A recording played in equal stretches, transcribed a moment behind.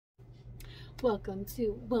Welcome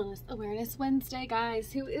to Wellness Awareness Wednesday,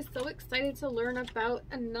 guys. Who is so excited to learn about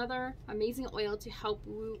another amazing oil to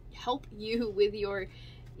help you with your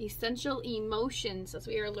essential emotions, as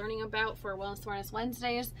we are learning about for Wellness Awareness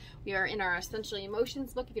Wednesdays. We are in our Essential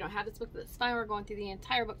Emotions book. If you don't have this book, that's fine. We're going through the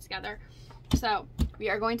entire book together. So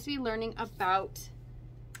we are going to be learning about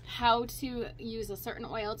how to use a certain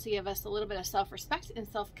oil to give us a little bit of self-respect and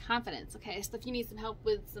self-confidence. Okay, so if you need some help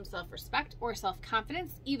with some self-respect or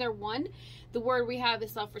self-confidence, either one, the word we have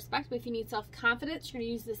is self-respect, but if you need self-confidence, you're going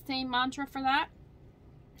to use the same mantra for that,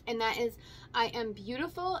 and that is, I am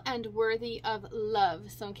beautiful and worthy of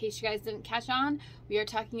love. So in case you guys didn't catch on, we are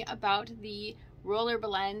talking about the Roller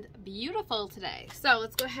Blend Beautiful today. So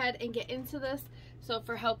let's go ahead and get into this. So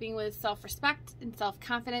for helping with self-respect and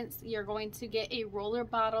self-confidence, you're going to get a roller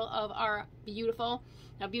bottle of our Beautiful.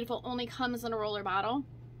 Now, Beautiful only comes in a roller bottle.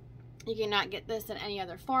 You cannot get this in any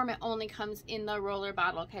other form. It only comes in the roller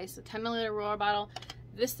bottle, okay? So 10 milliliter roller bottle.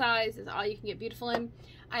 This size is all you can get Beautiful in.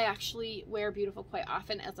 I actually wear Beautiful quite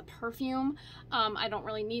often as a perfume. I don't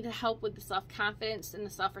really need the help with the self-confidence and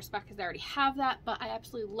the self-respect because I already have that, but I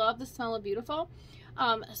absolutely love the smell of Beautiful.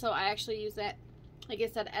 So I actually use it, like I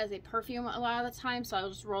said, as a perfume a lot of the time, so I'll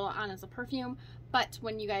just roll it on as a perfume. But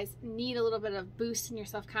when you guys need a little bit of boost in your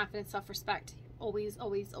self-confidence, self-respect, always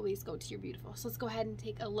go to your Beautiful. So let's go ahead and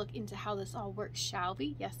take a look into how this all works, shall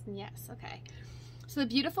we? Yes and yes. Okay. So the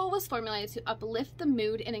Beautiful was formulated to uplift the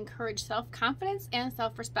mood and encourage self-confidence and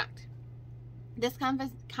self-respect. This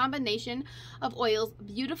combination of oils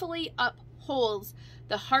beautifully upholds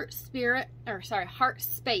the heart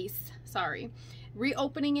space,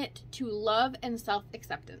 reopening it to love and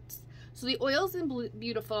self-acceptance. So the oils in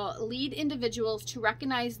Beautiful lead individuals to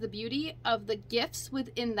recognize the beauty of the gifts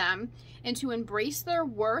within them and to embrace their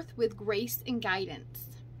worth with grace and guidance.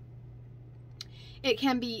 It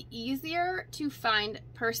can be easier to find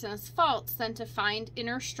person's faults than to find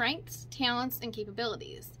inner strengths, talents, and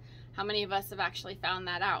capabilities. How many of us have actually found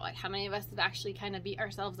that out? Like, how many of us have actually kind of beat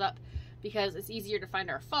ourselves up because it's easier to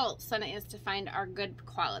find our faults than it is to find our good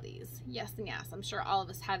qualities? Yes and yes. I'm sure all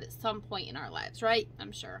of us have at some point in our lives, right?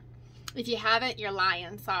 I'm sure. If you haven't, you're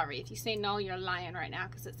lying. Sorry. If you say no, you're lying right now,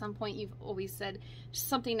 because at some point you've always said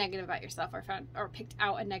something negative about yourself or picked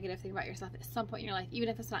out a negative thing about yourself at some point in your life, even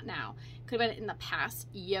if it's not now. Could have been in the past.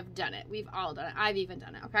 You've done it. We've all done it. I've even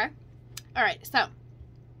done it, okay? All right, so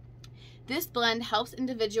this blend helps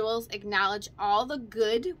individuals acknowledge all the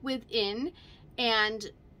good within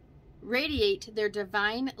and radiate their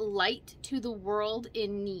divine light to the world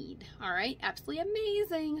in need. All right, absolutely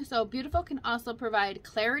amazing. So Beautiful can also provide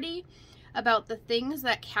clarity about the things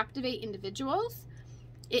that captivate individuals.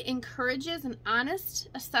 It encourages an honest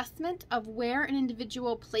assessment of where an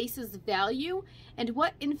individual places value and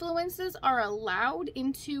what influences are allowed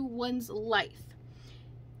into one's life.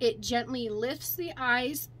 It gently lifts the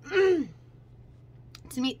eyes to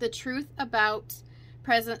meet the truth about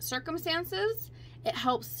present circumstances. It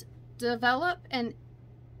helps develop an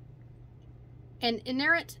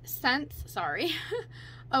inherent sense,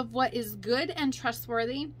 of what is good and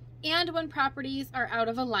trustworthy, and when properties are out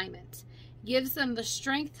of alignment. Gives them the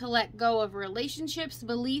strength to let go of relationships,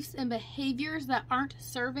 beliefs, and behaviors that aren't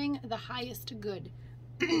serving the highest good.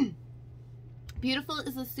 Beautiful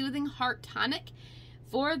is a soothing heart tonic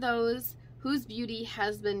for those whose beauty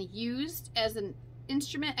has been used as an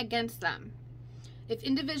instrument against them. If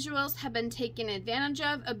individuals have been taken advantage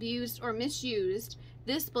of, abused, or misused,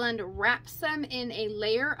 this blend wraps them in a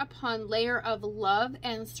layer upon layer of love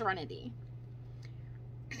and serenity.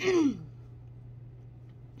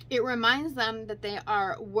 It reminds them that they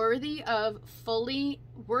are worthy and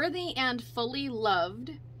fully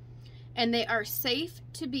loved, and they are safe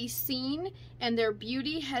to be seen, and their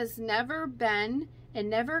beauty has never been and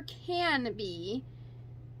never can be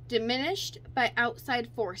diminished by outside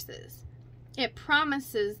forces. It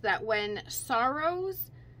promises that when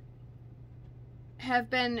sorrows have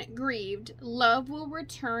been grieved, love will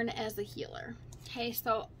return as a healer. Okay,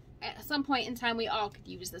 so at some point in time, we all could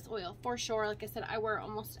use this oil for sure. Like I said, I wear it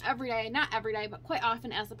almost every day. Not every day, but quite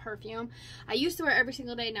often as a perfume. I used to wear it every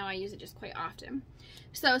single day. Now I use it just quite often.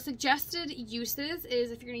 So suggested uses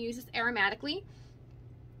is, if you're going to use this aromatically,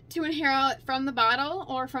 to inhale it from the bottle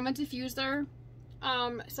or from a diffuser,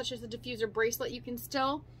 such as a diffuser bracelet. You can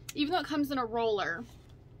still, even though it comes in a roller,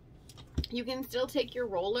 you can still take your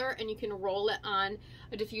roller and you can roll it on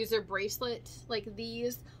a diffuser bracelet like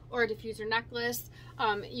these, or a diffuser necklace.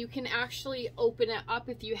 You can actually open it up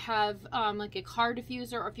if you have like a car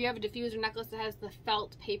diffuser, or if you have a diffuser necklace that has the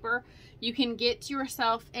felt paper. You can get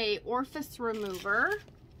yourself a orifice remover.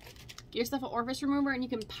 Get yourself an orifice remover and you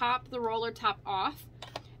can pop the roller top off,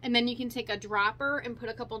 And then you can take a dropper and put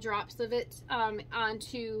a couple drops of it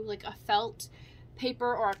onto like a felt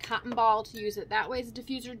paper or a cotton ball to use it that way as a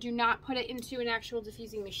diffuser. Do not put it into an actual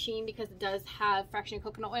diffusing machine because it does have fractionated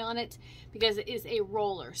coconut oil in it, because it is a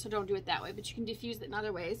roller. So don't do it that way, but you can diffuse it in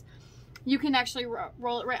other ways. You can actually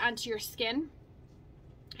roll it right onto your skin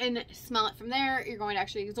and smell it from there. You're going to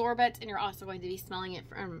actually absorb it, and you're also going to be smelling it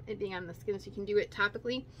from it being on the skin, so you can do it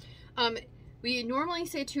topically. We normally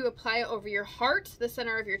say to apply it over your heart, the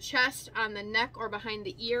center of your chest, on the neck, or behind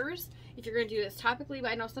the ears if you're going to do this topically,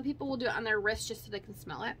 but I know some people will do it on their wrist just so they can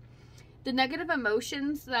smell it. The negative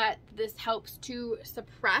emotions that this helps to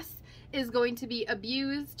suppress is going to be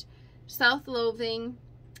abused, self-loathing,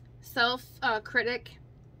 self-critic,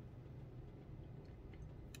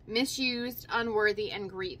 misused, unworthy, and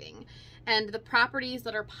grieving. And the properties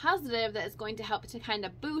that are positive that is going to help to kind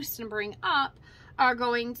of boost and bring up are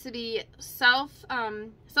going to be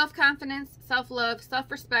self-confidence, self-love,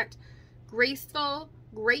 self-respect, graceful,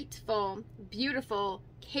 grateful, beautiful,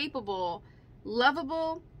 capable,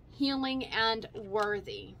 lovable, healing, and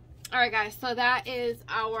worthy. All right, guys, so that is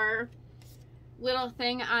our little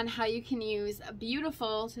thing on how you can use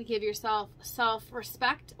beautiful to give yourself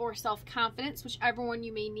self-respect or self-confidence, whichever one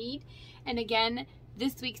you may need. And again,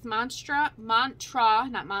 this week's mantra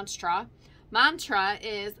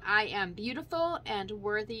is I am beautiful and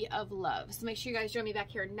worthy of love. So make sure you guys join me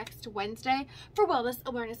back here next Wednesday for Wellness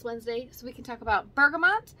Awareness Wednesday, so we can talk about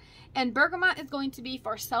bergamot. And bergamot is going to be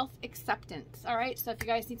for self-acceptance. All right, so if you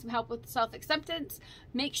guys need some help with self-acceptance,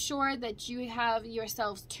 make sure that you have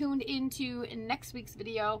yourselves tuned into next week's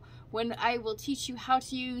video when I will teach you how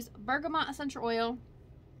to use bergamot essential oil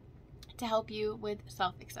to help you with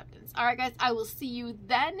self-acceptance. All right, guys, I will see you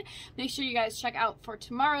then. Make sure you guys check out for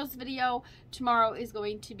tomorrow's video. Tomorrow is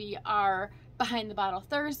going to be our Behind the Bottle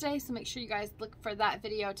Thursday, so make sure you guys look for that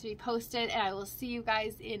video to be posted, and I will see you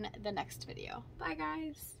guys in the next video. Bye,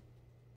 guys.